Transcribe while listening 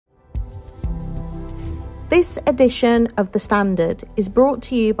This edition of The Standard is brought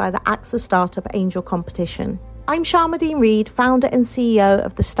to you by the AXA Startup Angel Competition. I'm Sharmadean Reid, founder and CEO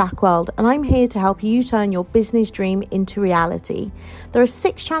of The Stack World, and I'm here to help you turn your business dream into reality. There are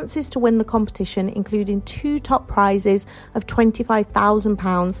 6 chances to win the competition, including 2 top prizes of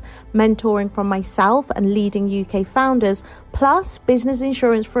 £25,000, mentoring from myself and leading UK founders, plus business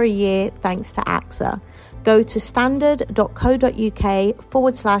insurance for a year thanks to AXA. Go to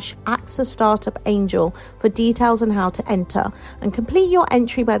standard.co.uk/AXA Startup Angel for details on how to enter and complete your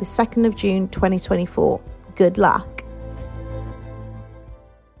entry by the 2nd of June 2024. Good luck.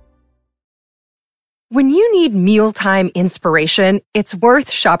 When you need mealtime inspiration, it's worth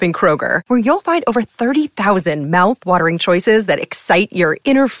shopping Kroger, where you'll find over 30,000 mouth-watering choices that excite your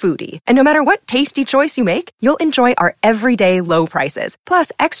inner foodie. And no matter what tasty choice you make, you'll enjoy our everyday low prices,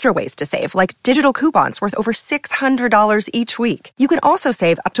 plus extra ways to save, like digital coupons worth over $600 each week. You can also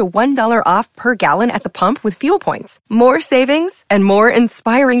save up to $1 off per gallon at the pump with fuel points. More savings and more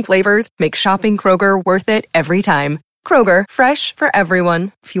inspiring flavors make shopping Kroger worth it every time. Kroger, fresh for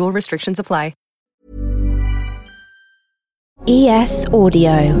everyone. Fuel restrictions apply. ES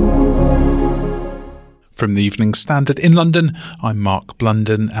Audio. From the Evening Standard in London, I'm Mark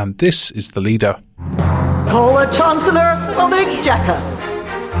Blunden, and this is The Leader. Call the Chancellor of the Exchequer.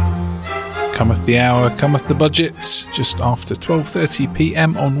 Cometh the hour, cometh the budget, just after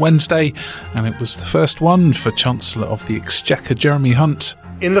 12:30pm on Wednesday, and it was the first one for Chancellor of the Exchequer Jeremy Hunt.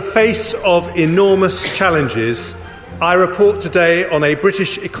 In the face of enormous challenges, I report today on a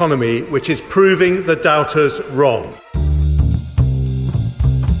British economy which is proving the doubters wrong.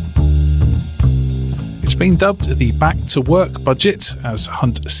 It's been dubbed the Back to Work budget as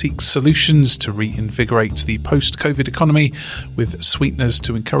Hunt seeks solutions to reinvigorate the post-COVID economy with sweeteners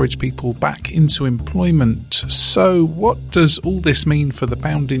to encourage people back into employment. So what does all this mean for the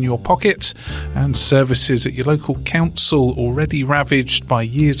pound in your pocket and services at your local council already ravaged by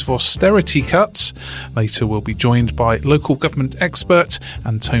years of austerity cuts? Later we'll be joined by local government expert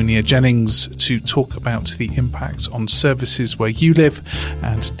Antonia Jennings to talk about the impact on services where you live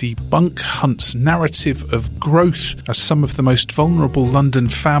and debunk Hunt's narrative of growth as some of the most vulnerable London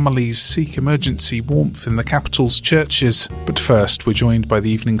families seek emergency warmth in the capital's churches. But first, we're joined by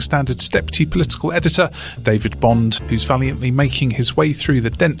the Evening Standard's deputy political editor, David Bond, who's valiantly making his way through the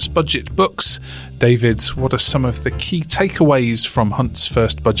dense budget books. David, what are some of the key takeaways from Hunt's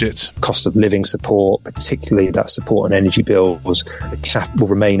first budget? Cost of living support, particularly that support on energy bills. The cap will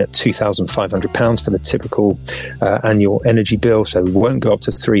remain at £2,500 for the typical annual energy bill, so we won't go up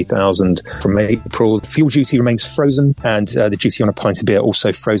to £3,000 from April. Fuel duty remains frozen, and the duty on a pint of beer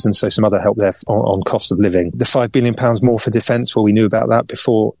also frozen, so some other help there on cost of living. The £5 billion more for defence, well, we knew about that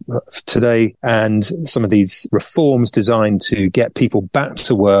before today, and some of these reforms designed to get people back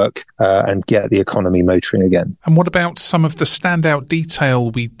to work and get the economy motoring again. And what about some of the standout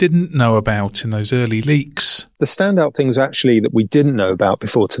detail we didn't know about in those early leaks? The standout things actually that we didn't know about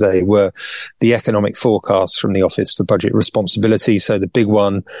before today were the economic forecasts from the Office for Budget Responsibility. So the big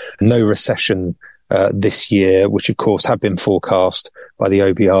one, no recession this year, which of course had been forecast by the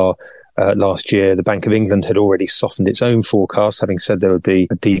OBR last year. The Bank of England had already softened its own forecast, having said there would be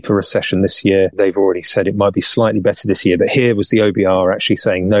a deeper recession this year. They've already said it might be slightly better this year, but here was the OBR actually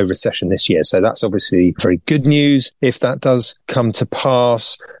saying no recession this year. So that's obviously very good news. If that does come to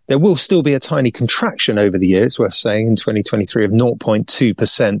pass, there will still be a tiny contraction over the year, it's worth saying, in 2023 of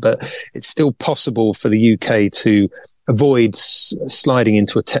 0.2%, but it's still possible for the UK to avoid sliding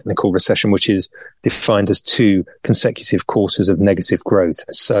into a technical recession, which is defined as 2 consecutive quarters of negative growth.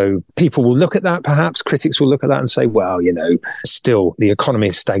 So people will look at that, perhaps critics will look at that and say, well, still the economy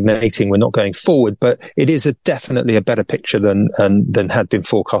is stagnating, we're not going forward, but it is definitely a better picture than had been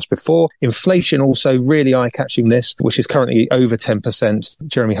forecast before. Inflation also really eye-catching this, which is currently over 10%.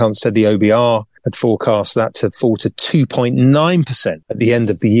 Jeremy Hunt said the OBR had forecast that to fall to 2.9% at the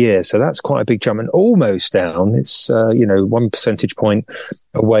end of the year. So that's quite a big jump and almost down. It's, 1 percentage point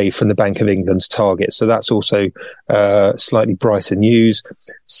away from the Bank of England's target. So that's also slightly brighter news.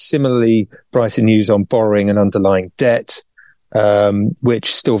 Similarly, brighter news on borrowing and underlying debt, which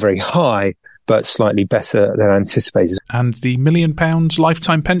is still very high, but slightly better than anticipated. And the £1 million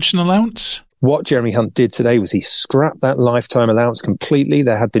lifetime pension allowance? What Jeremy Hunt did today was he scrapped that lifetime allowance completely.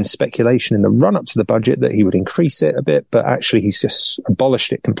 There had been speculation in the run-up to the budget that he would increase it a bit, but actually he's just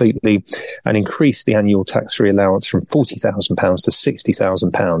abolished it completely and increased the annual tax-free allowance from £40,000 to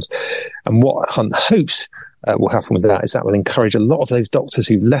 £60,000. And what Hunt hopes will happen with that is that will encourage a lot of those doctors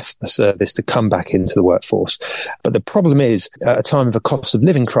who left the service to come back into the workforce. But the problem is, at a time of a cost of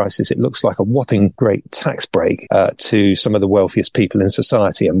living crisis, it looks like a whopping great tax break to some of the wealthiest people in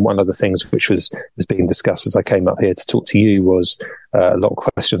society. And one of the things which was being discussed as I came up here to talk to you was a lot of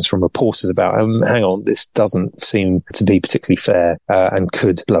questions from reporters about, hang on, this doesn't seem to be particularly fair and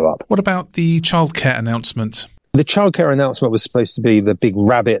could blow up. What about the childcare announcement? The childcare announcement was supposed to be the big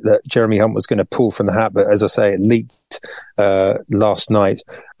rabbit that Jeremy Hunt was going to pull from the hat, but as I say, it leaked last night.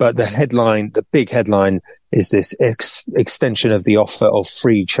 But the big headline is this extension of the offer of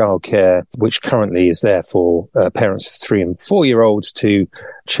free childcare, which currently is there for parents of 3 and 4 year olds to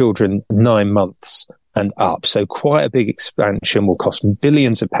children 9 months and up. So quite a big expansion, will cost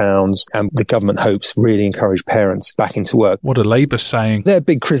billions of pounds, and the government hopes really encourage parents back into work. What are Labour saying? Their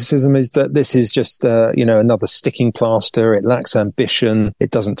big criticism is that this is just, another sticking plaster. It lacks ambition.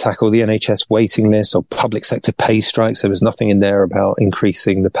 It doesn't tackle the NHS waiting list or public sector pay strikes. There was nothing in there about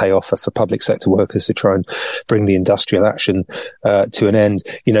increasing the pay offer for public sector workers to try and bring the industrial action to an end.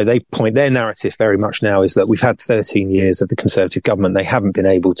 Their narrative very much now is that we've had 13 years of the Conservative government. They haven't been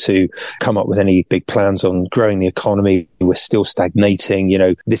able to come up with any big plans on growing the economy. We're still stagnating.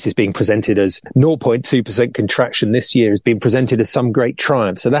 This is being presented as 0.2% contraction this year, is being presented as some great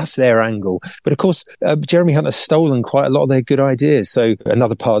triumph. So that's their angle. But of course, Jeremy Hunt has stolen quite a lot of their good ideas. So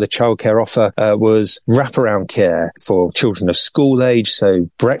another part of the childcare offer was wraparound care for children of school age. So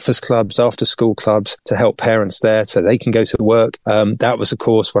breakfast clubs, after school clubs to help parents there so they can go to work. That was, of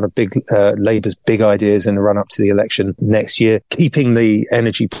course, one of Labour's big ideas in the run up to the election next year. Keeping the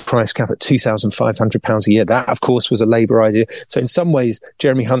energy price cap at £2,500 a year. That, of course, was a Labour idea. So in some ways,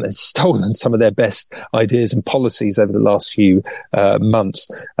 Jeremy Hunt has stolen some of their best ideas and policies over the last few months.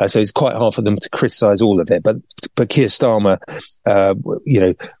 So it's quite hard for them to criticise all of it. But Keir Starmer,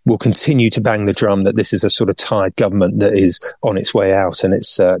 will continue to bang the drum that this is a sort of tired government that is on its way out, and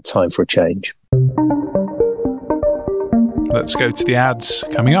it's time for a change. Let's go to the ads.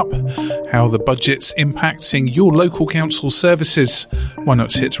 Coming up, how the budget's impacting your local council services. Why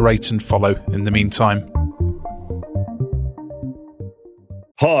not hit rate and follow in the meantime?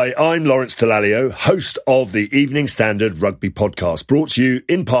 Hi, I'm Lawrence Dallaglio, host of the Evening Standard Rugby podcast, brought to you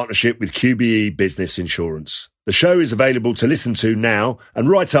in partnership with QBE Business Insurance. The show is available to listen to now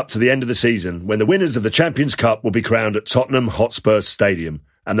and right up to the end of the season, when the winners of the Champions Cup will be crowned at Tottenham Hotspur Stadium,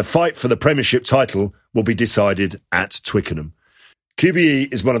 and the fight for the Premiership title will be decided at Twickenham.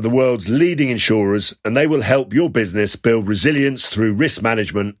 QBE is one of the world's leading insurers, and they will help your business build resilience through risk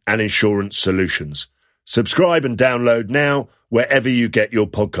management and insurance solutions. Subscribe and download now wherever you get your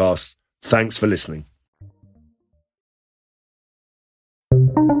podcasts. Thanks for listening.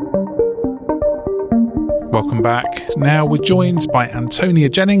 Welcome back. Now we're joined by Antonia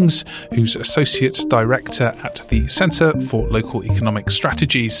Jennings, who's Associate Director at the Centre for Local Economic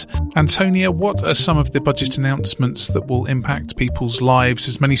Strategies. Antonia, what are some of the budget announcements that will impact people's lives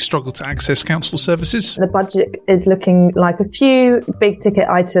as many struggle to access council services? The budget is looking like a few big ticket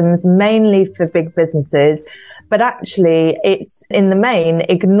items, mainly for big businesses. But actually, it's in the main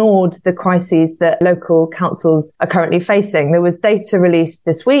ignored the crises that local councils are currently facing. There was data released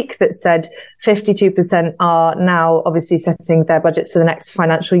this week that said 52% are now obviously setting their budgets for the next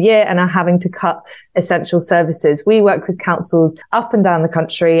financial year and are having to cut essential services. We work with councils up and down the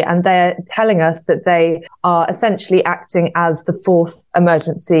country, and they're telling us that they are essentially acting as the fourth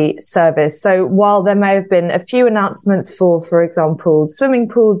emergency service. So while there may have been a few announcements for example, swimming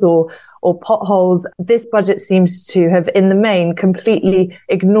pools or potholes, this budget seems to have, in the main, completely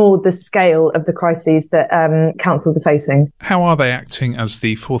ignored the scale of the crises that councils are facing. How are they acting as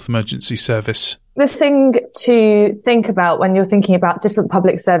the fourth emergency service? The thing to think about when you're thinking about different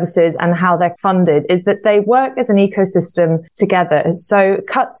public services and how they're funded is that they work as an ecosystem together. So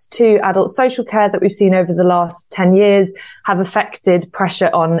cuts to adult social care that we've seen over the last 10 years have affected pressure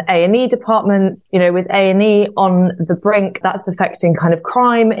on A&E departments. With A&E on the brink, that's affecting kind of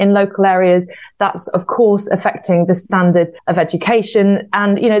crime in local areas. That's, of course, affecting the standard of education.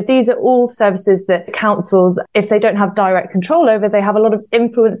 And, these are all services that councils, if they don't have direct control over, they have a lot of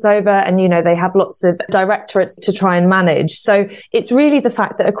influence over, and, they have lots of directorates to try and manage. So it's really the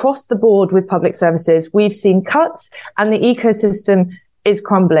fact that across the board with public services, we've seen cuts and the ecosystem is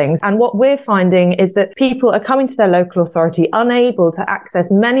crumbling. And what we're finding is that people are coming to their local authority unable to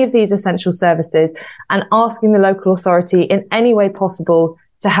access many of these essential services and asking the local authority in any way possible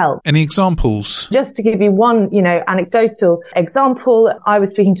to help. Any examples? Just to give you one, anecdotal example, I was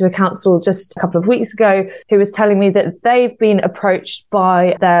speaking to a council just a couple of weeks ago who was telling me that they've been approached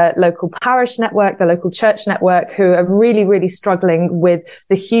by their local parish network, their local church network, who are really, really struggling with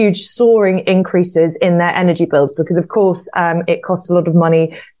the huge soaring increases in their energy bills because, of course, it costs a lot of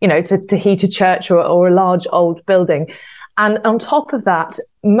money, to heat a church or a large old building. And on top of that,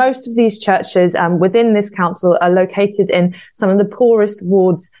 most of these churches within this council are located in some of the poorest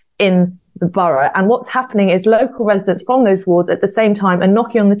wards in the borough. And what's happening is local residents from those wards at the same time are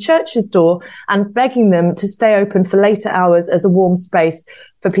knocking on the church's door and begging them to stay open for later hours as a warm space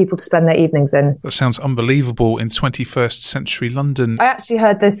for people to spend their evenings in. That sounds unbelievable in 21st century London. I actually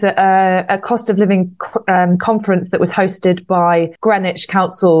heard this at a cost of living conference that was hosted by Greenwich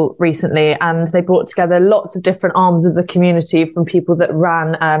Council recently, and they brought together lots of different arms of the community from people that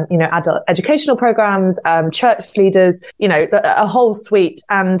ran, adult educational programs, church leaders, a whole suite.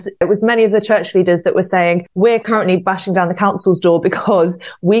 And it was many of the church leaders that were saying, we're currently bashing down the council's door because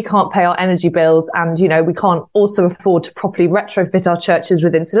we can't pay our energy bills and, we can't also afford to properly retrofit our churches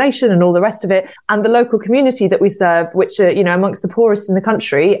with insulation and all the rest of it. And the local community that we serve, which are, amongst the poorest in the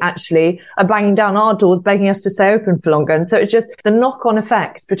country, actually are banging down our doors, begging us to stay open for longer. And so it's just the knock-on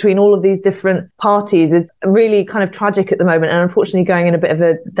effect between all of these different parties is really kind of tragic at the moment and unfortunately going in a bit of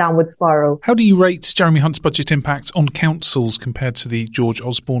a downward spiral. How do you rate Jeremy Hunt's budget impact on councils compared to the George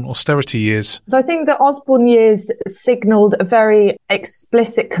Osborne austerity years? So I think the Osborne years signalled a very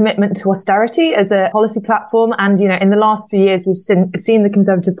explicit commitment to austerity as a policy platform. And, in the last few years, we've seen the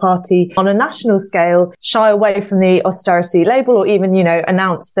Conservative Party on a national scale shy away from the austerity label or even,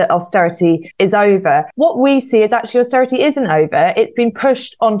 announce that austerity is over. What we see is actually austerity isn't over. It's been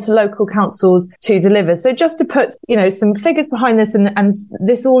pushed onto local councils to deliver. So just to put, some figures behind this and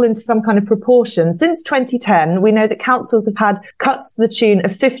this all into some kind of proportion, since 2010, we know that councils have had cuts to the tune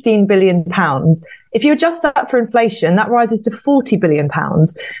of £15 billion. If you adjust that for inflation, that rises to £40 billion.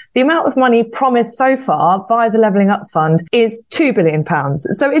 The amount of money promised so far via the Levelling Up Fund is £2 billion.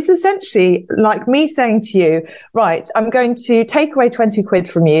 So it's essentially like me saying to you, right, I'm going to take away 20 quid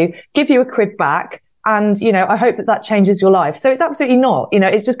from you, give you a quid back. And, I hope that changes your life. So it's absolutely not,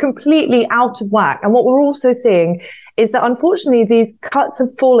 it's just completely out of whack. And what we're also seeing is that unfortunately these cuts have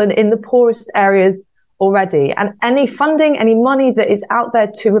fallen in the poorest areas already. And any funding, any money that is out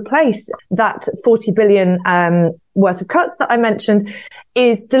there to replace that 40 billion worth of cuts that I mentioned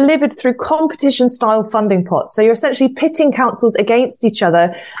is delivered through competition-style funding pots. So you're essentially pitting councils against each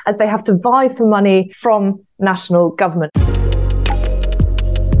other as they have to vie for money from national government.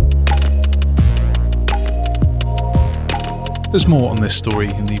 There's more on this story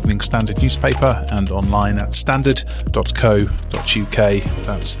in the Evening Standard newspaper and online at standard.co.uk.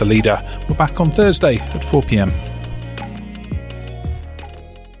 That's The Leader. We're back on Thursday at 4 p.m.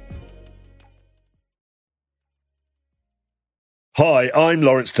 Hi, I'm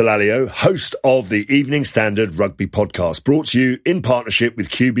Lawrence Dallaglio, host of the Evening Standard Rugby Podcast, brought to you in partnership with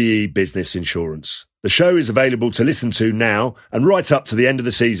QBE Business Insurance. The show is available to listen to now and right up to the end of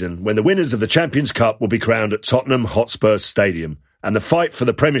the season when the winners of the Champions Cup will be crowned at Tottenham Hotspur Stadium and the fight for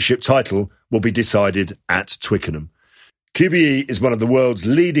the Premiership title will be decided at Twickenham. QBE is one of the world's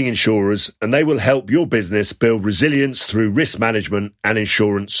leading insurers and they will help your business build resilience through risk management and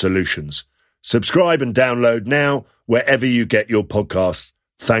insurance solutions. Subscribe and download now wherever you get your podcasts.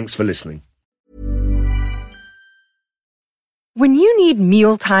 Thanks for listening. When you need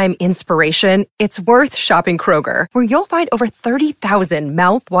mealtime inspiration, it's worth shopping Kroger, where you'll find over 30,000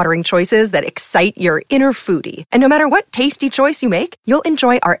 mouth-watering choices that excite your inner foodie. And no matter what tasty choice you make, you'll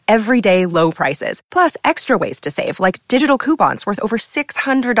enjoy our everyday low prices, plus extra ways to save, like digital coupons worth over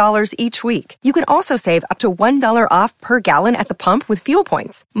 $600 each week. You can also save up to $1 off per gallon at the pump with fuel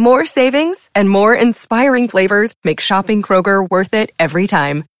points. More savings and more inspiring flavors make shopping Kroger worth it every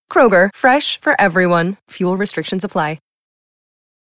time. Kroger, fresh for everyone. Fuel restrictions apply.